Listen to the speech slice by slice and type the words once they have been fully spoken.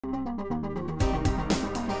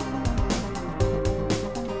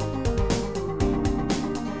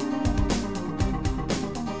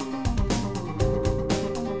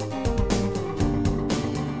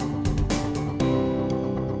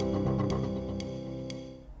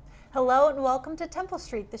Hello and welcome to Temple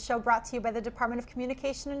Street, the show brought to you by the Department of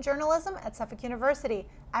Communication and Journalism at Suffolk University.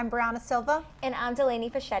 I'm Brianna Silva. And I'm Delaney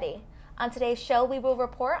Fischetti. On today's show, we will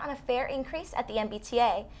report on a fare increase at the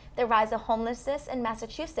MBTA, the rise of homelessness in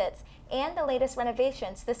Massachusetts, and the latest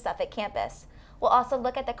renovations to the Suffolk campus. We'll also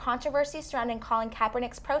look at the controversy surrounding Colin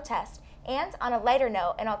Kaepernick's protest, and on a lighter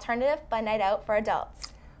note, an alternative fun night out for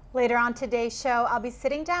adults. Later on today's show, I'll be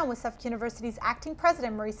sitting down with Suffolk University's acting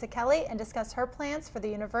president, Marisa Kelly, and discuss her plans for the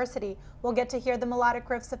university. We'll get to hear the melodic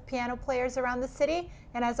riffs of piano players around the city,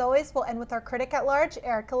 and as always, we'll end with our critic at large,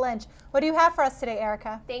 Erica Lynch. What do you have for us today,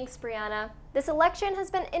 Erica? Thanks, Brianna. This election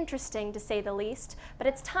has been interesting, to say the least, but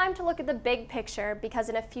it's time to look at the big picture because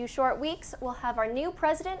in a few short weeks, we'll have our new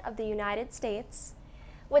president of the United States.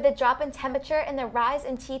 With a drop in temperature and the rise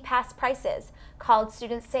in T-Pass prices, college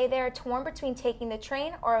students say they are torn between taking the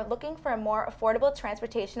train or looking for more affordable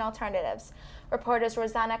transportation alternatives. Reporters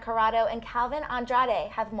Rosanna Corrado and Calvin Andrade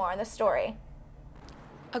have more on the story.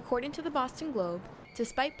 According to the Boston Globe,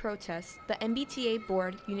 despite protests, the MBTA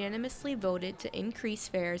board unanimously voted to increase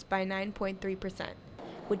fares by 9.3%,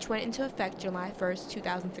 which went into effect July 1,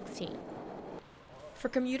 2016. For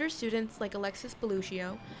commuter students like Alexis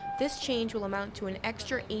Beluccio, this change will amount to an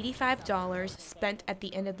extra $85 spent at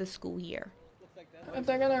the end of the school year. If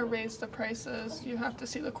they're going to raise the prices, you have to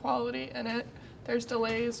see the quality in it. There's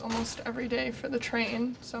delays almost every day for the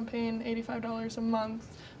train, so I'm paying $85 a month,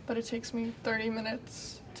 but it takes me 30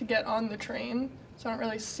 minutes to get on the train, so I don't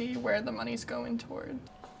really see where the money's going toward.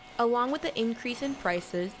 Along with the increase in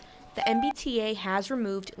prices, the MBTA has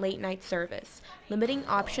removed late-night service, limiting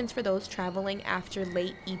options for those traveling after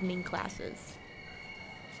late evening classes.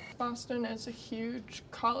 Boston is a huge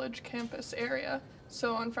college campus area,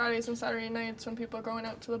 so on Fridays and Saturday nights when people are going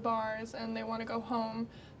out to the bars and they want to go home,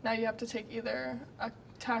 now you have to take either a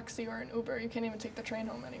taxi or an Uber. You can't even take the train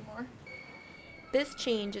home anymore. This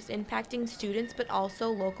change is impacting students but also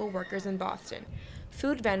local workers in Boston.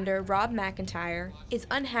 Food vendor Rob McIntyre is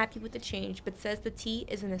unhappy with the change but says the tea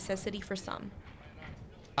is a necessity for some.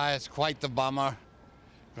 It's quite the bummer.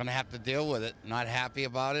 Gonna have to deal with it. Not happy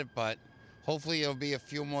about it, but hopefully it'll be a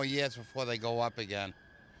few more years before they go up again.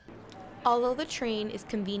 Although the train is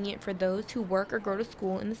convenient for those who work or go to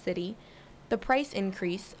school in the city, the price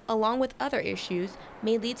increase, along with other issues,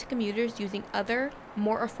 may lead to commuters using other,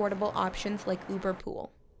 more affordable options like Uber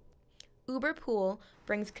Pool. Uber Pool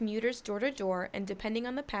brings commuters door to door, and depending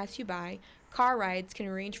on the pass you buy, car rides can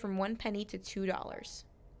range from 1 penny to $2.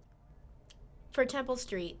 For Temple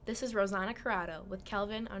Street, this is Rosanna Corrado with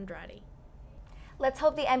Calvin Andrade. Let's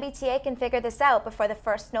hope the MBTA can figure this out before the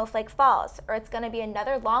first snowflake falls, or it's going to be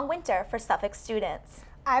another long winter for Suffolk students.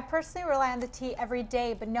 I personally rely on the tea every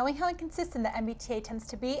day, but knowing how inconsistent the MBTA tends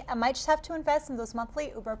to be, I might just have to invest in those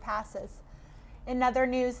monthly Uber passes. In other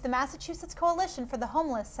news, the Massachusetts Coalition for the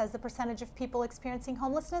Homeless says the percentage of people experiencing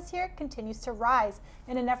homelessness here continues to rise.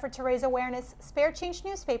 In an effort to raise awareness, Spare Change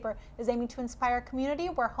newspaper is aiming to inspire a community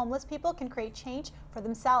where homeless people can create change for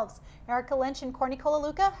themselves. Erica Lynch and Courtney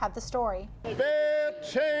Kolaluka have the story. Spare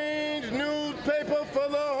Change newspaper for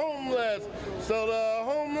the homeless, so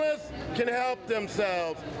the homeless can help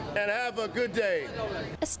themselves and have a good day.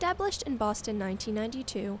 Established in Boston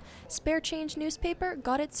 1992, Spare Change newspaper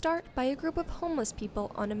got its start by a group of homeless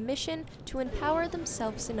people on a mission to empower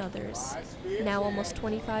themselves and others. Now, almost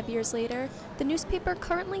 25 years later, the newspaper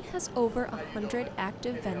currently has over 100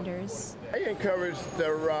 active vendors. I encourage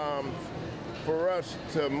for us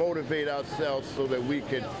to motivate ourselves so that we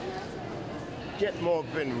could get more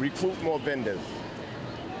recruit more vendors.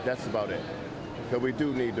 That's about it. Because we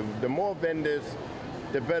do need them. The more vendors,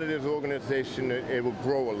 the better this organization, it will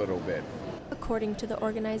grow a little bit. According to the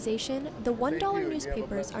organization, the $1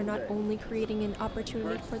 newspapers are not only creating an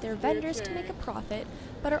opportunity for their vendors to make a profit,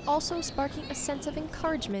 but are also sparking a sense of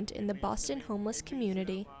encouragement in the Boston homeless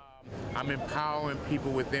community. I'm empowering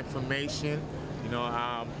people with information,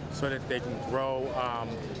 so that they can grow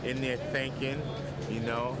in their thinking.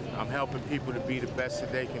 I'm helping people to be the best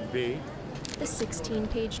that they can be. The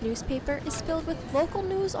 16-page newspaper is filled with local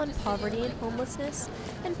news on poverty and homelessness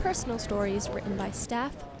and personal stories written by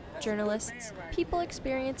staff, journalists, people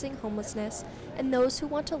experiencing homelessness, and those who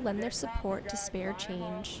want to lend their support to Spare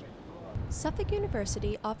Change. Suffolk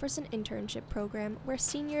University offers an internship program where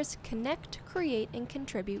seniors connect, create, and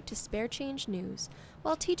contribute to Spare Change News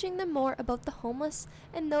while teaching them more about the homeless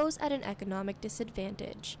and those at an economic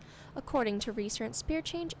disadvantage, according to recent Spare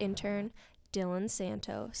Change intern Dylan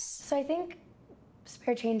Santos. So I think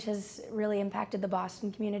Spare Change has really impacted the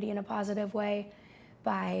Boston community in a positive way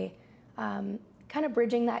by kind of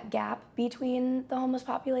bridging that gap between the homeless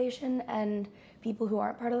population and people who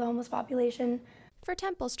aren't part of the homeless population. For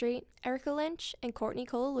Temple Street, Erica Lynch and Courtney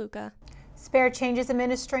Colaluca. Spare Change is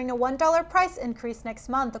administering a $1 price increase next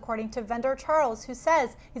month, according to vendor Charles, who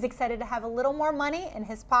says he's excited to have a little more money in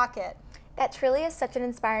his pocket. That truly is such an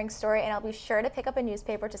inspiring story, and I'll be sure to pick up a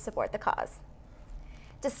newspaper to support the cause.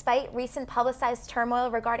 Despite recent publicized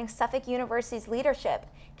turmoil regarding Suffolk University's leadership,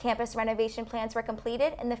 campus renovation plans were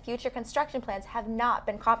completed and the future construction plans have not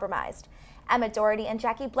been compromised. Emma Doherty and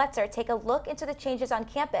Jackie Bletzer take a look into the changes on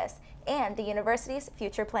campus and the university's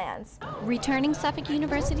future plans. Returning Suffolk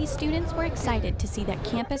University students were excited to see that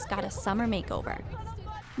campus got a summer makeover.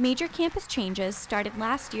 Major campus changes started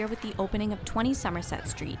last year with the opening of 20 Somerset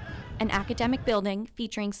Street, an academic building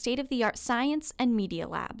featuring state-of-the-art science and media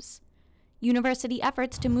labs. University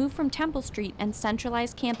efforts to move from Temple Street and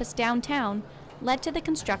centralize campus downtown led to the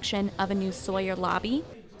construction of a new Sawyer lobby,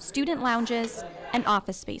 student lounges, and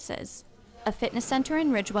office spaces, a fitness center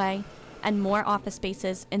in Ridgeway, and more office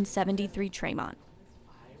spaces in 73 Tremont.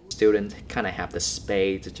 Students kind of have the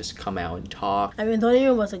space to just come out and talk. I mean,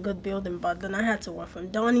 Donahue was a good building, but then I had to walk from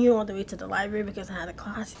Donahue all the way to the library because I had a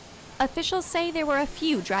class. Officials say there were a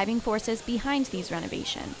few driving forces behind these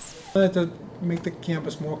renovations. I wanted to make the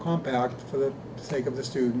campus more compact for the sake of the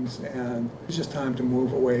students, and it's just time to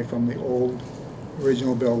move away from the old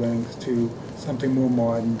original buildings to something more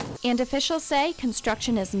modern. And officials say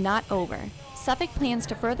construction is not over. Suffolk plans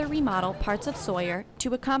to further remodel parts of Sawyer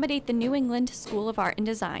to accommodate the New England School of Art and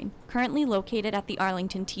Design, currently located at the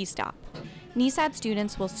Arlington T-Stop. NESAD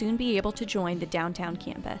students will soon be able to join the downtown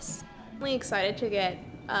campus. I'm really excited to get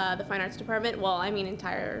the Fine Arts Department,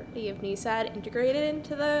 entirety of NESAD integrated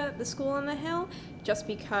into the school on the Hill, just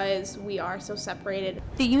because we are so separated.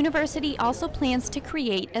 The university also plans to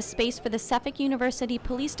create a space for the Suffolk University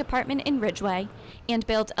Police Department in Ridgeway and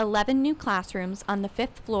build 11 new classrooms on the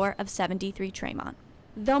 5th floor of 73 Tremont.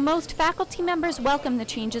 Though most faculty members welcome the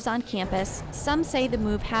changes on campus, some say the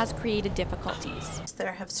move has created difficulties.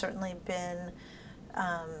 There have certainly been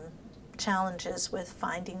challenges with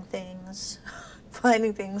finding things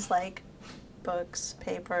like books,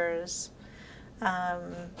 papers,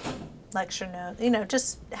 lecture notes,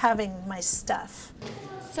 just having my stuff.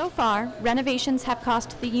 So far, renovations have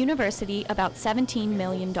cost the university about $17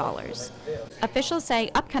 million. Officials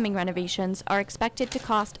say upcoming renovations are expected to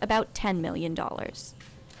cost about $10 million.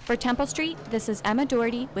 For Temple Street, this is Emma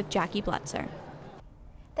Doherty with Jackie Bletzer.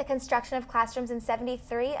 The construction of classrooms in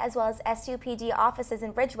 73 as well as SUPD offices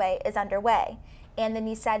in Ridgeway is underway, and the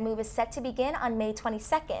NESAD move is set to begin on May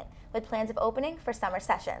 22nd with plans of opening for summer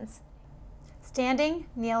sessions. Standing,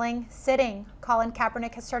 kneeling, sitting. Colin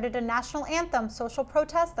Kaepernick has started a national anthem social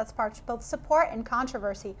protest that sparked both support and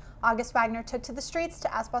controversy. August Wagner took to the streets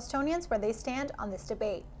to ask Bostonians where they stand on this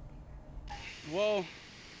debate. Well,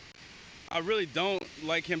 I really don't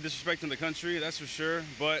like him disrespecting the country, that's for sure,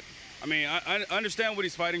 but I mean, I understand what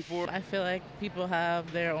he's fighting for. I feel like people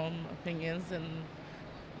have their own opinions and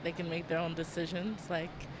they can make their own decisions. Like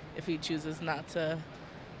if he chooses not to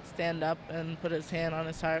stand up and put his hand on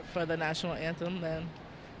his heart for the national anthem, then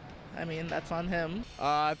I mean, that's on him.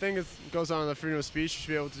 I think it goes on the freedom of speech. You should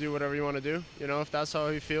be able to do whatever you want to do. If that's how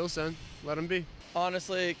he feels, then let him be.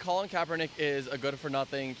 Honestly, Colin Kaepernick is a good for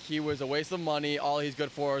nothing. He was a waste of money. All he's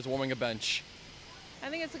good for is warming a bench. I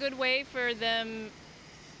think it's a good way for them,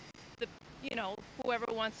 whoever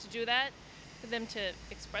wants to do that, for them to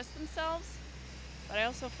express themselves. But I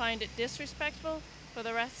also find it disrespectful for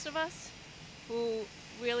the rest of us who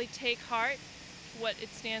really take heart what it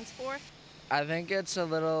stands for. I think it's a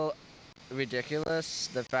little ridiculous,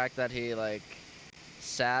 the fact that he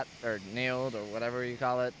sat or kneeled or whatever you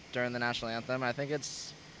call it during the national anthem. I think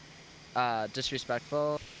it's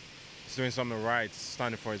disrespectful. He's doing something right,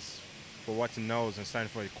 standing for what he knows and standing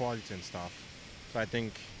for equality and stuff. So I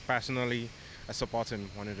think personally I support him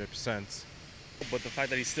 100%. But the fact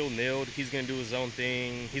that he still kneeled, he's going to do his own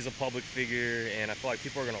thing. He's a public figure, and I feel like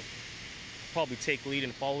people are going to probably take lead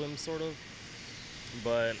and follow him, sort of.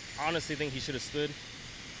 But I honestly think he should have stood.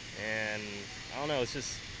 And I don't know, it's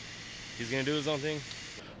just, he's going to do his own thing.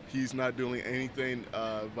 He's not doing anything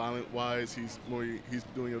violent-wise. He's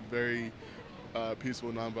doing a very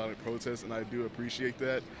peaceful, nonviolent protest, and I do appreciate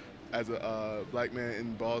that. As a black man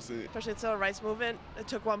in Boston. Especially the civil rights movement, it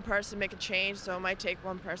took one person to make a change, so it might take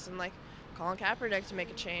one person like Colin Kaepernick to make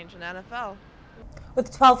a change in the NFL.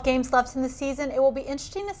 With 12 games left in the season, it will be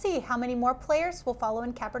interesting to see how many more players will follow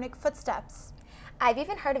in Kaepernick's footsteps. I've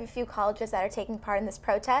even heard of a few colleges that are taking part in this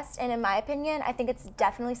protest, and in my opinion, I think it's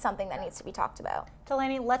definitely something that needs to be talked about.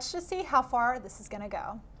 Delaney, let's just see how far this is going to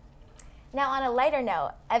go. Now, on a lighter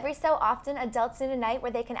note, every so often adults need a night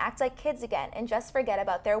where they can act like kids again and just forget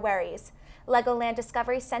about their worries. Legoland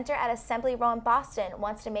Discovery Center at Assembly Row in Boston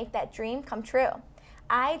wants to make that dream come true.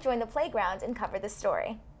 I joined the playground and covered the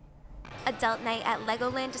story. Adult Night at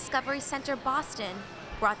Legoland Discovery Center Boston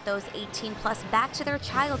brought those 18+ back to their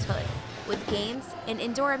childhood with games, an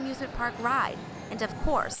indoor amusement park ride, and of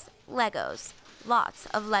course, Legos. Lots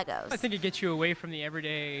of Legos. I think it gets you away from the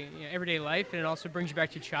everyday life, and it also brings you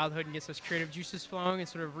back to childhood and gets those creative juices flowing and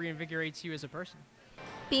sort of reinvigorates you as a person.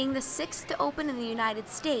 Being the 6th to open in the United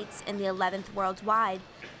States and the 11th worldwide,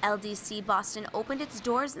 LDC Boston opened its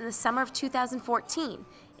doors in the summer of 2014,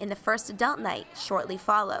 and the first adult night shortly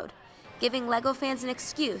followed, giving Lego fans an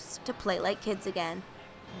excuse to play like kids again.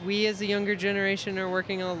 We as the younger generation are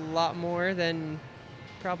working a lot more than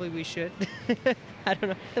probably we should. I don't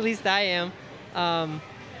know, at least I am.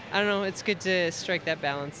 I don't know, it's good to strike that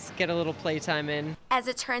balance, get a little playtime in. As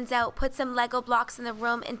it turns out, put some Lego blocks in the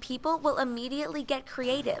room and people will immediately get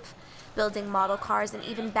creative, building model cars and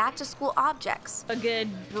even back-to-school objects. A good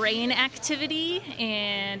brain activity,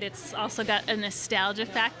 and it's also got a nostalgia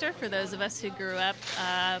factor for those of us who grew up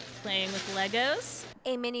playing with Legos.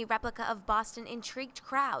 A mini replica of Boston intrigued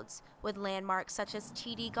crowds with landmarks such as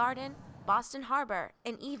TD Garden, Boston Harbor,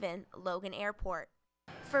 and even Logan Airport.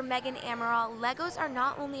 For Megan Amaral, Legos are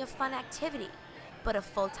not only a fun activity, but a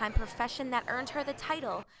full-time profession that earned her the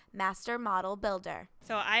title Master Model Builder.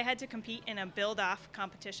 So I had to compete in a build-off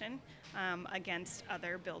competition against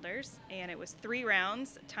other builders, and it was 3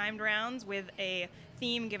 rounds, timed rounds with a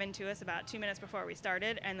theme given to us about 2 minutes before we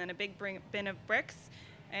started, and then a big bin of bricks,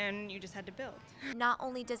 and you just had to build. Not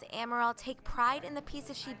only does Amaral take pride in the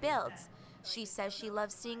pieces she builds, she says she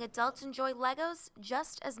loves seeing adults enjoy Legos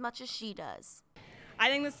just as much as she does. I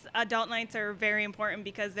think this adult nights are very important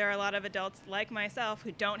because there are a lot of adults like myself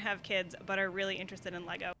who don't have kids but are really interested in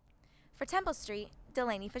Lego. For Temple Street,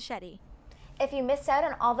 Delaney Fischetti. If you missed out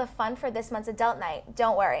on all the fun for this month's adult night,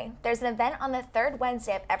 don't worry. There's an event on the 3rd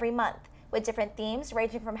Wednesday of every month with different themes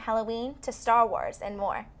ranging from Halloween to Star Wars and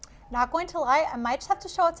more. Not going to lie, I might just have to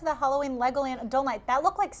show up to the Halloween Legoland adult night. That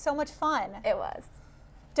looked like so much fun. It was.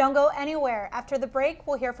 Don't go anywhere. After the break,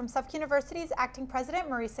 we'll hear from Suffolk University's acting president,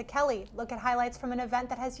 Marisa Kelly, look at highlights from an event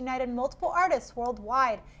that has united multiple artists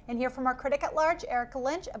worldwide, and hear from our critic at large, Erica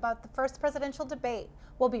Lynch, about the first presidential debate.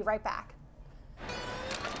 We'll be right back.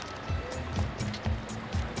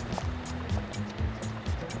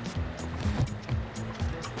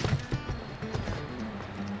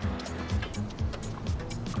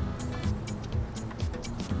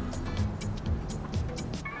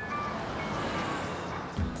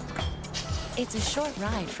 It's a short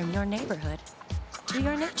ride from your neighborhood to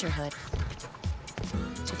your naturehood.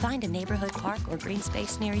 To find a neighborhood park or green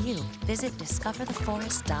space near you, visit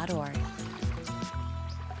discovertheforest.org.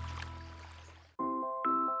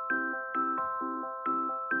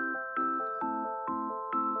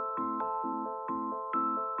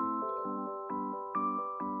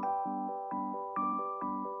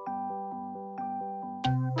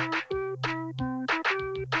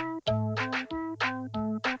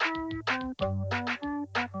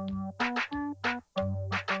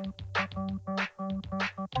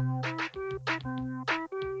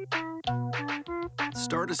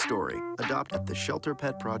 Start a story. Adopt at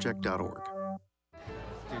theshelterpetproject.org.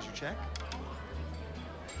 Here's your check.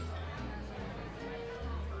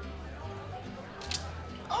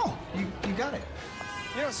 Oh, you got it.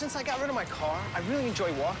 You know, since I got rid of my car, I really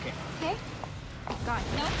enjoy walking. Okay. Got it.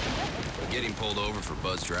 No. Getting pulled over for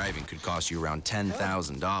buzz driving could cost you around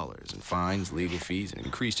 $10,000 in fines, legal fees, and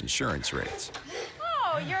increased insurance rates.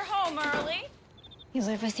 Oh, you're home early. You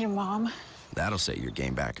live with your mom? That'll set your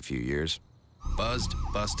game back a few years. Buzzed,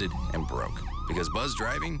 busted, and broke. Because buzz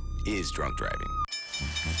driving is drunk driving.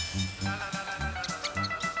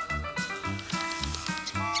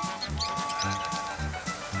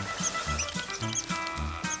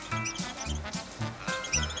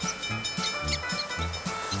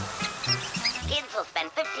 Kids will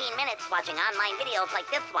spend 15 minutes watching online videos like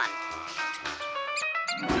this one.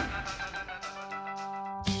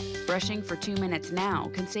 Brushing for 2 minutes now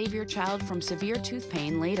can save your child from severe tooth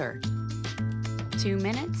pain later. 2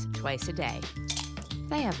 minutes, twice a day.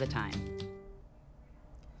 They have the time.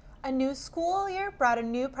 A new school year brought a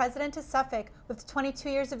new president to Suffolk. With 22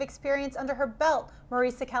 years of experience under her belt,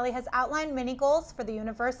 Marisa Kelly has outlined many goals for the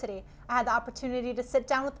university. I had the opportunity to sit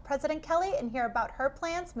down with President Kelly and hear about her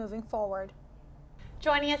plans moving forward.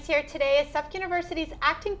 Joining us here today is Suffolk University's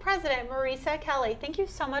acting president, Marisa Kelly. Thank you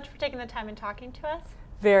so much for taking the time and talking to us.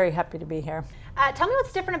 Very happy to be here. Tell me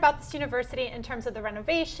what's different about this university in terms of the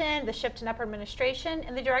renovation, the shift in upper administration,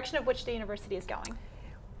 and the direction of which the university is going.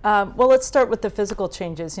 Well, let's start with the physical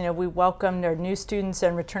changes. You know, we welcomed our new students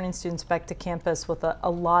and returning students back to campus with a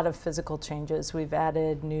lot of physical changes. We've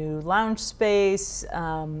added new lounge space,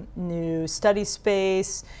 new study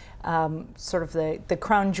space, sort of the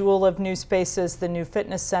crown jewel of new spaces, the new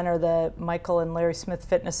fitness center, the Michael and Larry Smith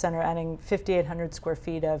Fitness Center, adding 5,800 square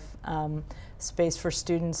feet of space for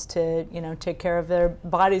students to, you know, take care of their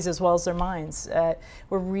bodies as well as their minds.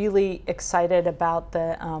 We're really excited about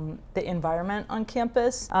the environment on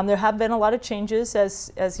campus. There have been a lot of changes,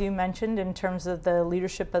 as you mentioned, in terms of the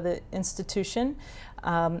leadership of the institution.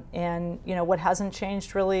 And you know, what hasn't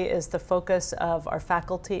changed really is the focus of our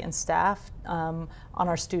faculty and staff on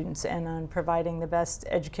our students and on providing the best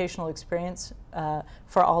educational experience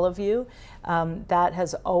for all of you. That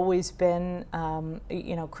has always been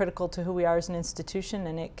you know, critical to who we are as an institution,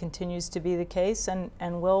 and it continues to be the case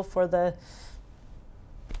and will for the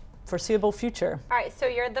foreseeable future. All right, so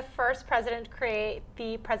you're the first president to create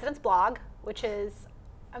the President's Blog, which is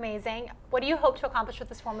amazing. What do you hope to accomplish with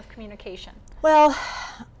this form of communication? Well,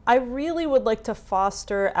 I really would like to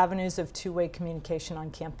foster avenues of two-way communication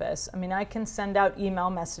on campus. I mean, I can send out email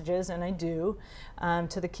messages, and I do,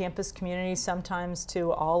 to the campus community, sometimes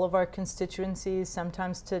to all of our constituencies,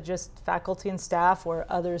 sometimes to just faculty and staff, or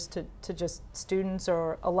others to just students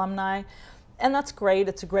or alumni. And that's great.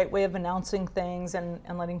 It's a great way of announcing things and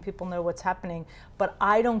letting people know what's happening. But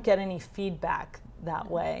I don't get any feedback that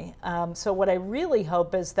way. So what I really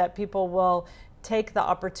hope is that people will take the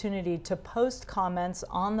opportunity to post comments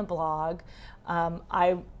on the blog.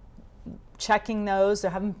 I'm checking those. There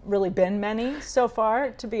haven't really been many so far,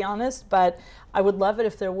 to be honest, but I would love it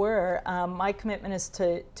if there were. My commitment is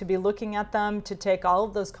to be looking at them, to take all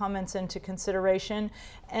of those comments into consideration,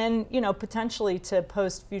 and you know, potentially to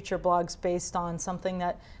post future blogs based on something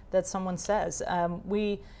that someone says.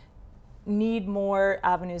 We need more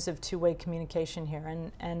avenues of two-way communication here,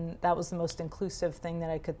 and that was the most inclusive thing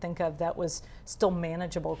that I could think of that was still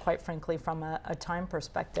manageable, quite frankly, from a time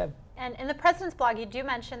perspective. And in the President's Blog, you do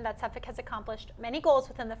mention that Suffolk has accomplished many goals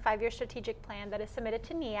within the 5-year strategic plan that is submitted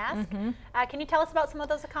to NEASC. Can you tell us about some of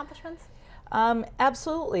those accomplishments?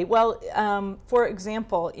 Absolutely. Well, for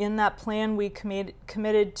example, in that plan, we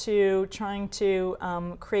committed to trying to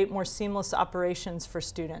create more seamless operations for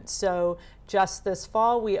students. So just this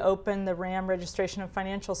fall, we opened the RAM Registration and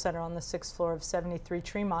Financial Center on the 6th floor of 73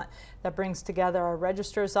 Tremont. That brings together our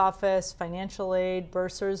registrar's office, financial aid,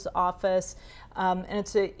 bursar's office, and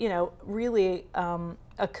it's a, you know, really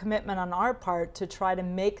a commitment on our part to try to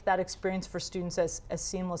make that experience for students as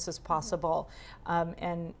seamless as possible,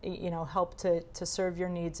 and you know, help to serve your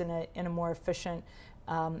needs in a more efficient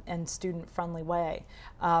and student-friendly way.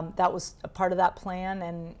 That was a part of that plan,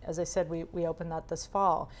 and as I said, we opened that this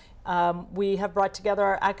fall. We have brought together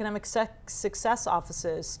our academic success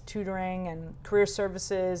offices, tutoring and career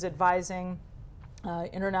services, advising,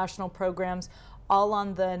 international programs, all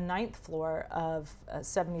on the 9th floor of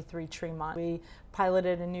 73 Tremont. We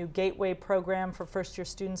piloted a new Gateway program for first-year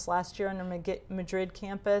students last year on the Madrid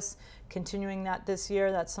campus, continuing that this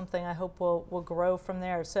year. That's something I hope will grow from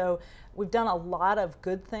there. So we've done a lot of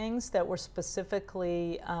good things that were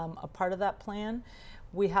specifically a part of that plan.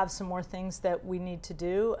 We have some more things that we need to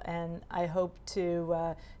do, and I hope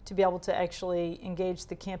to be able to actually engage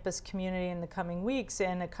the campus community in the coming weeks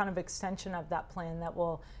in a kind of extension of that plan that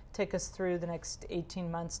will take us through the next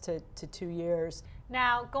 18 months to 2 years.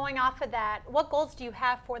 Now, going off of that, what goals do you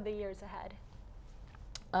have for the years ahead?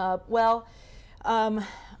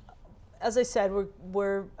 As I said,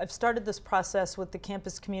 I've started this process with the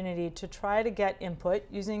campus community to try to get input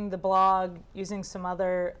using the blog, using some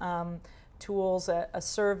other tools, a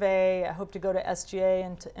survey. I hope to go to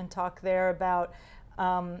SGA and talk there about,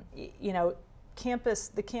 you know,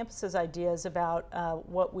 the campus's ideas about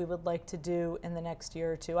what we would like to do in the next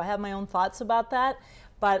year or two. I have my own thoughts about that,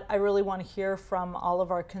 but I really want to hear from all of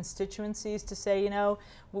our constituencies to say, you know,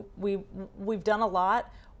 we've done a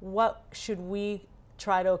lot. What should we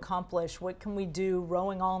try to accomplish? What can we do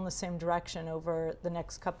rowing all in the same direction over the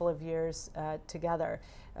next couple of years together?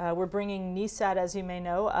 We're bringing NESAD, as you may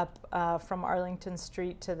know, up from Arlington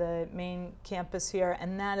Street to the main campus here,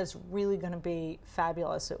 and that is really going to be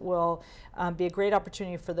fabulous. It will be a great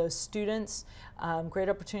opportunity for those students, great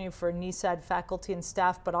opportunity for NESAD faculty and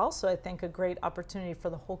staff, but also I think a great opportunity for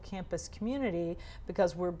the whole campus community,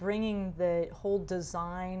 because we're bringing the whole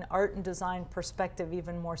design, art and design perspective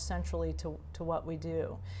even more centrally to what we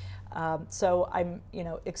do. So I'm, you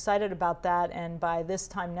know, excited about that, and by this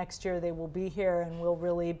time next year they will be here, and we'll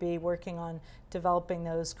really be working on developing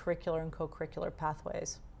those curricular and co-curricular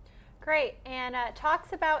pathways. Great, and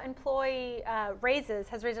talks about employee raises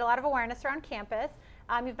has raised a lot of awareness around campus.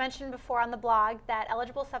 You've mentioned before on the blog that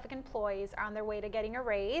eligible Suffolk employees are on their way to getting a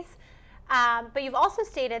raise. But you've also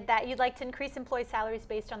stated that you'd like to increase employee salaries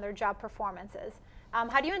based on their job performances.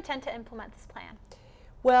 How do you intend to implement this plan?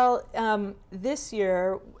 Well, this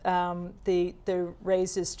year, the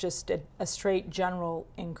raise is just a straight general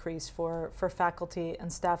increase for faculty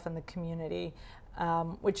and staff in the community,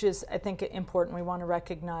 which is, I think, important. We want to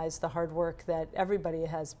recognize the hard work that everybody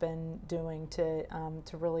has been doing to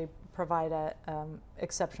really provide a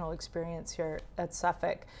exceptional experience here at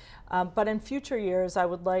Suffolk. But in future years, I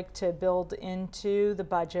would like to build into the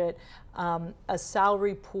budget a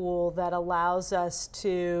salary pool that allows us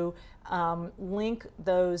to link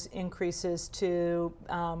those increases to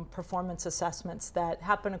performance assessments that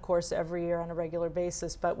happen, of course, every year on a regular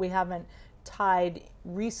basis, but we haven't tied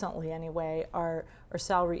recently anyway our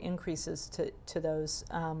salary increases to those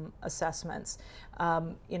assessments.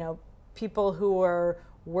 You know, people who are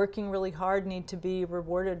working really hard need to be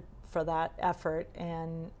rewarded for that effort,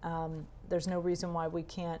 and there's no reason why we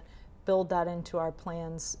can't build that into our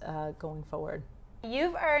plans going forward.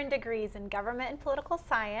 You've earned degrees in government and political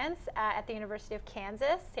science at the University of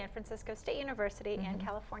Kansas, San Francisco State University, and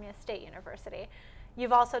California State University.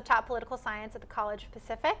 You've also taught political science at the College of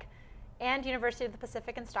Pacific and University of the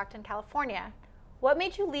Pacific in Stockton, California. What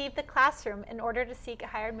made you leave the classroom in order to seek a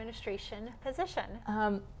higher administration position?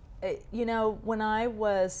 You know, when I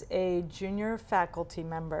was a junior faculty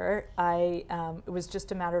member, it was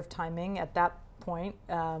just a matter of timing. At that point,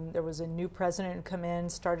 there was a new president who come in,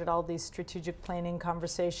 started all these strategic planning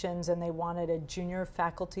conversations, and they wanted a junior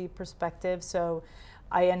faculty perspective. So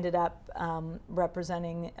I ended up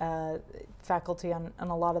representing faculty on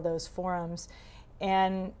a lot of those forums.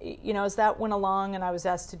 And you know, as that went along and I was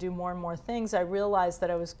asked to do more and more things, I realized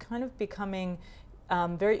that I was kind of becoming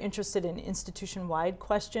very interested in institution-wide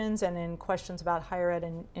questions and in questions about higher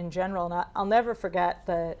ed in general. And I'll never forget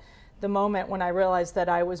the moment when I realized that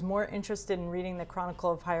I was more interested in reading the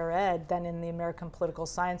Chronicle of Higher Ed than in the American Political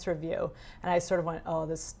Science Review. And I sort of went, oh,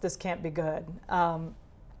 this can't be good. You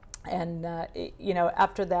know,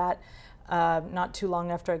 after that, not too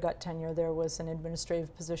long after I got tenure, there was an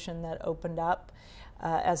administrative position that opened up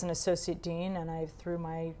as an associate dean, and I threw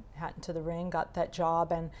my hat into the ring, got that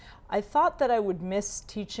job, and I thought that I would miss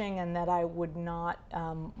teaching and that I would not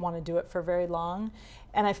want to do it for very long.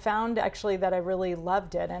 And I found actually that I really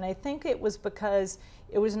loved it, and I think it was because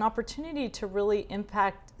it was an opportunity to really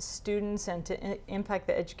impact students and to impact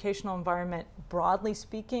the educational environment broadly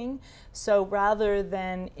speaking. So rather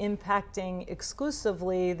than impacting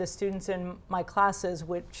exclusively the students in my classes,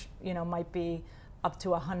 which you know might be up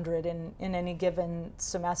to 100 in any given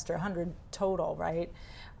semester, 100 total, right?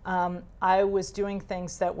 I was doing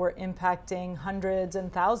things that were impacting hundreds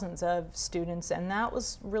and thousands of students, and that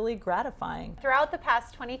was really gratifying. Throughout the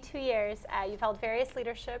past 22 years, you've held various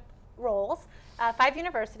leadership roles, 5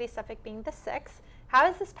 universities, Suffolk being the 6th. How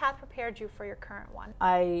has this path prepared you for your current one?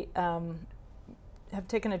 I have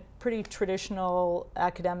taken a pretty traditional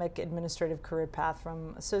academic administrative career path,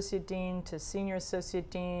 from associate dean to senior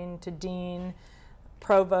associate dean to dean,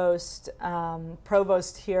 provost,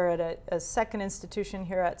 provost here at a second institution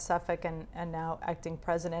here at Suffolk, and now acting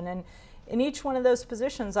president. And in each one of those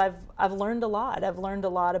positions, I've learned a lot. I've learned a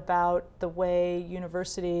lot about the way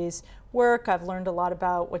universities work. I've learned a lot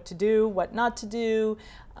about what to do, what not to do.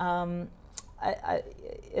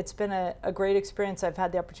 It's been a great experience. I've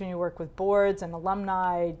had the opportunity to work with boards and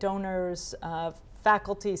alumni, donors,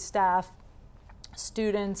 faculty, staff,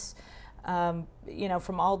 students, you know,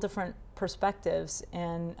 from all different perspectives,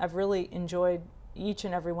 and I've really enjoyed each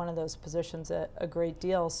and every one of those positions a great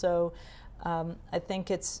deal. So I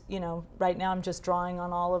think it's, you know, right now I'm just drawing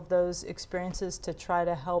on all of those experiences to try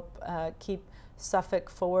to help keep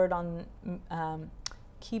Suffolk forward on,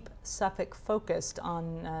 keep Suffolk focused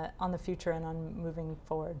on the future and on moving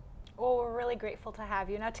forward. Well, we're really grateful to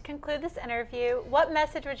have you. Now, to conclude this interview, what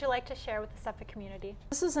message would you like to share with the Suffolk community?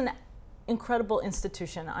 This is an incredible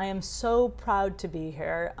institution. I am so proud to be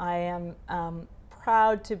here. I am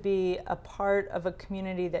proud to be a part of a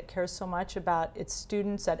community that cares so much about its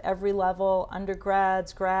students at every level,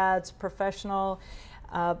 undergrads, grads, professional.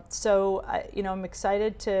 You know, I'm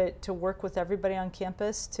excited to work with everybody on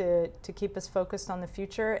campus to keep us focused on the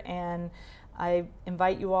future, and I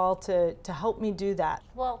invite you all to help me do that.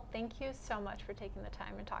 Well, thank you so much for taking the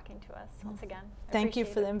time and talking to us once again. Thank you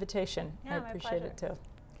for the invitation. Yeah, I appreciate it too.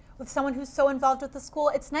 With someone who's so involved with the school,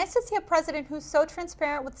 it's nice to see a president who's so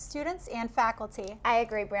transparent with students and faculty. I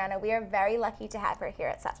agree, Brianna. We are very lucky to have her here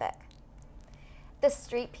at Suffolk. The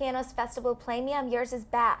Street Pianos Festival Play Me I'm Yours is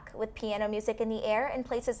back, with piano music in the air in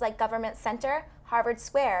places like Government Center, Harvard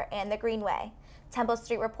Square, and the Greenway. Temple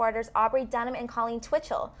Street reporters Aubrey Dunham and Colleen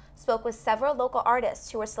Twitchell spoke with several local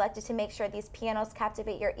artists who were selected to make sure these pianos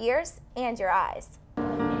captivate your ears and your eyes.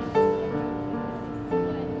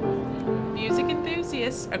 Music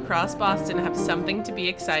enthusiasts across Boston have something to be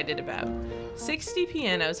excited about. 60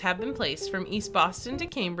 pianos have been placed from East Boston to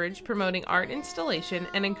Cambridge, promoting art installation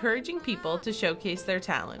and encouraging people to showcase their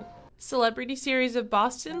talent. Celebrity Series of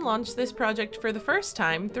Boston launched this project for the first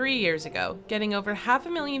time 3 years ago, getting over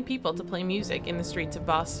 500,000 people to play music in the streets of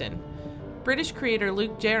Boston. British creator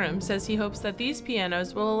Luke Jerram says he hopes that these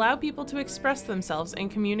pianos will allow people to express themselves and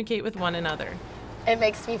communicate with one another. It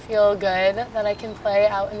makes me feel good that I can play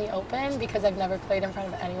out in the open because I've never played in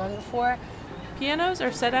front of anyone before. Pianos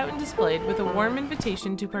are set out and displayed with a warm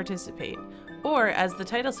invitation to participate, or as the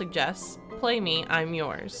title suggests, "Play Me, I'm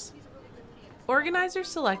Yours." Organizers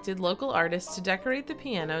selected local artists to decorate the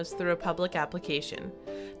pianos through a public application.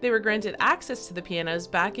 They were granted access to the pianos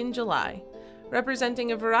back in July.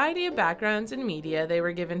 Representing a variety of backgrounds and media, they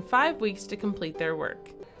were given 5 weeks to complete their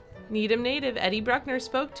work. Needham native Eddie Bruckner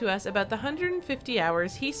spoke to us about the 150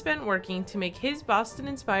 hours he spent working to make his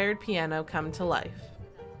Boston-inspired piano come to life.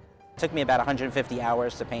 It took me about 150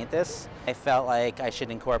 hours to paint this. I felt like I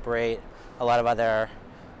should incorporate a lot of other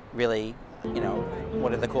really,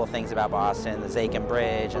 what are the cool things about Boston, the Zakin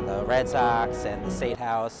Bridge and the Red Sox and the State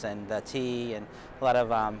House and the T and a lot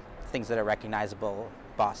of things that are recognizable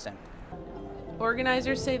Boston.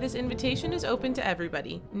 Organizers say this invitation is open to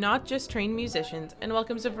everybody, not just trained musicians, and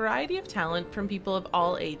welcomes a variety of talent from people of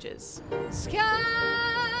all ages.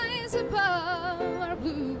 Skies above are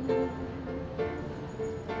blue.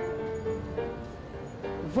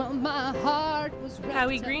 Well, my heart was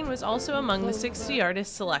Howie Green was also among the 60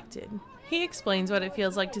 artists selected. He explains what it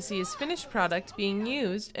feels like to see his finished product being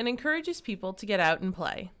used and encourages people to get out and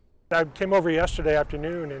play. I came over yesterday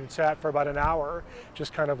afternoon and sat for about an hour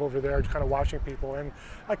just kind of over there, kind of watching people, and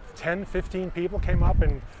like 10, 15 people came up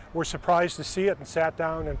and were surprised to see it and sat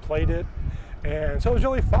down and played it, and so it was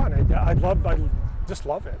really fun. I just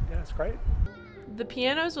love it. Yeah, it's great. The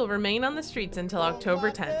pianos will remain on the streets until October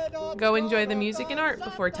 10th. Go enjoy the music and art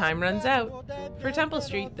before time runs out. For Temple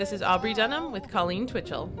Street, this is Aubrey Dunham with Colleen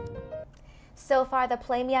Twitchell. So far, the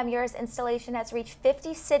Play Me I'm Yours installation has reached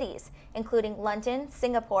 50 cities, including London,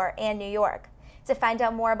 Singapore, and New York. To find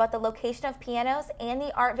out more about the location of pianos and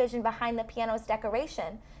the art vision behind the piano's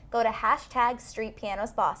decoration, go to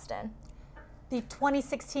 #StreetPianosBoston. The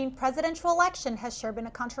 2016 presidential election has sure been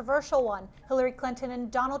a controversial one. Hillary Clinton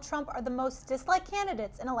and Donald Trump are the most disliked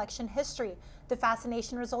candidates in election history. The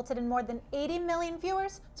fascination resulted in more than 80 million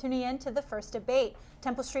viewers tuning in to the first debate.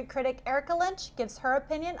 Temple Street critic Erica Lynch gives her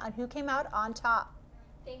opinion on who came out on top.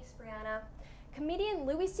 Thanks, Brianna. Comedian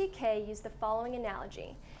Louis C.K. used the following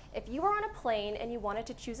analogy. If you were on a plane and you wanted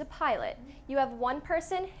to choose a pilot, you have one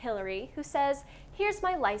person, Hillary, who says, here's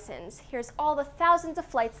my license, here's all the thousands of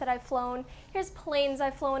flights that I've flown, here's planes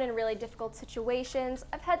I've flown in really difficult situations,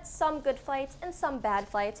 I've had some good flights and some bad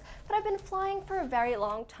flights, but I've been flying for a very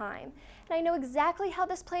long time, and I know exactly how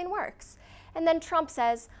this plane works. And then Trump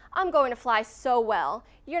says, I'm going to fly so well,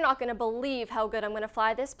 you're not going to believe how good I'm going to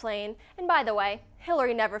fly this plane. And by the way,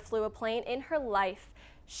 Hillary never flew a plane in her life.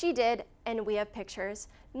 She did, and we have pictures.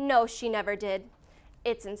 No, she never did.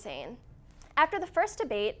 It's insane. After the first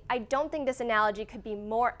debate, I don't think this analogy could be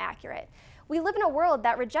more accurate. We live in a world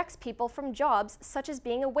that rejects people from jobs such as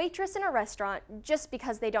being a waitress in a restaurant just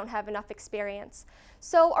because they don't have enough experience.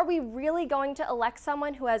 So are we really going to elect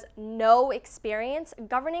someone who has no experience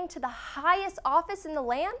governing to the highest office in the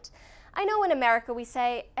land? I know in America we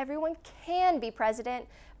say everyone can be president,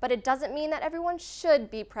 but it doesn't mean that everyone should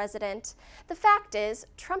be president. The fact is,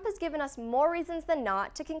 Trump has given us more reasons than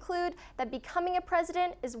not to conclude that becoming a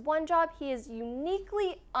president is one job he is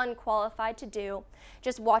uniquely unqualified to do.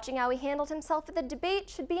 Just watching how he handled himself at the debate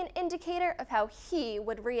should be an indicator of how he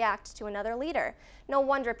would react to another leader. No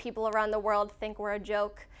wonder people around the world think we're a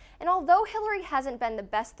joke. And although Hillary hasn't been the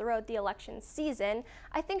best throughout the election season,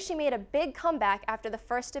 I think she made a big comeback after the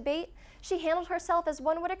first debate. She handled herself as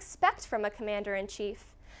one would expect from a commander-in-chief.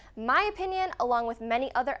 My opinion, along with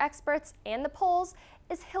many other experts and the polls,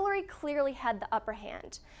 is Hillary clearly had the upper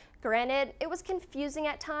hand. Granted, it was confusing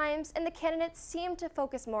at times, and the candidates seemed to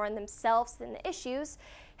focus more on themselves than the issues.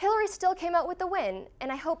 Hillary still came out with the win,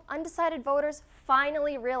 and I hope undecided voters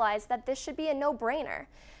finally realize that this should be a no-brainer.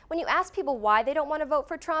 When you ask people why they don't want to vote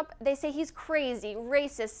for Trump, they say he's crazy,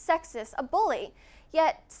 racist, sexist, a bully,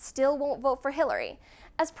 yet still won't vote for Hillary.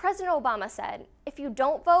 As President Obama said, if you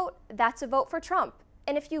don't vote, that's a vote for Trump.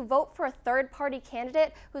 And if you vote for a third-party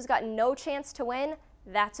candidate who's got no chance to win,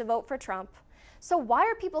 that's a vote for Trump. So why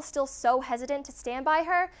are people still so hesitant to stand by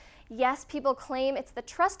her? Yes, people claim it's the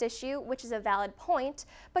trust issue, which is a valid point,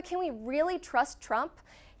 but can we really trust Trump?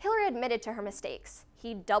 Hillary admitted to her mistakes.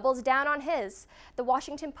 He doubles down on his. The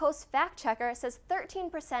Washington Post fact checker says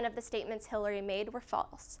 13% of the statements Hillary made were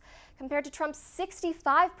false, compared to Trump's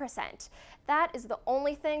 65%. That is the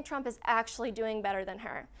only thing Trump is actually doing better than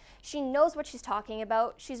her. She knows what she's talking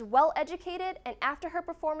about, she's well educated, and after her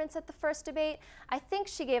performance at the first debate, I think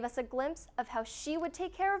she gave us a glimpse of how she would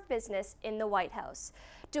take care of business in the White House.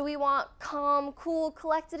 Do we want calm, cool,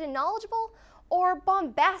 collected, and knowledgeable? Or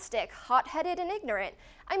bombastic, hot-headed, and ignorant?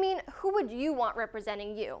 I mean, who would you want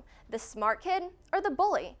representing you? The smart kid or the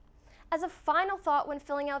bully? As a final thought when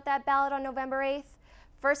filling out that ballot on November 8th,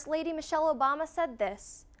 First Lady Michelle Obama said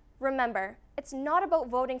this: "Remember, it's not about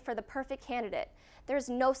voting for the perfect candidate. There's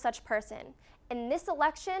no such person. In this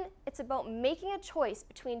election, it's about making a choice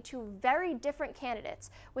between two very different candidates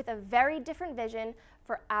with a very different vision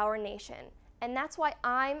for our nation. And that's why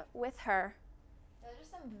I'm with her." Those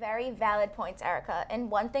are some very valid points, Erica. And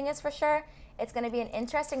one thing is for sure, it's going to be an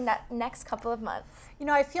interesting next couple of months. You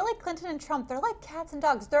know, I feel like Clinton and Trump, they're like cats and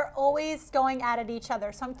dogs. They're always going at each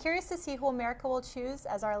other. So I'm curious to see who America will choose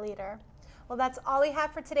as our leader. Well, that's all we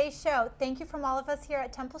have for today's show. Thank you from all of us here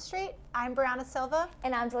at Temple Street. I'm Brianna Silva.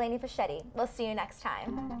 And I'm Delaney Pachetti. We'll see you next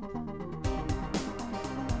time.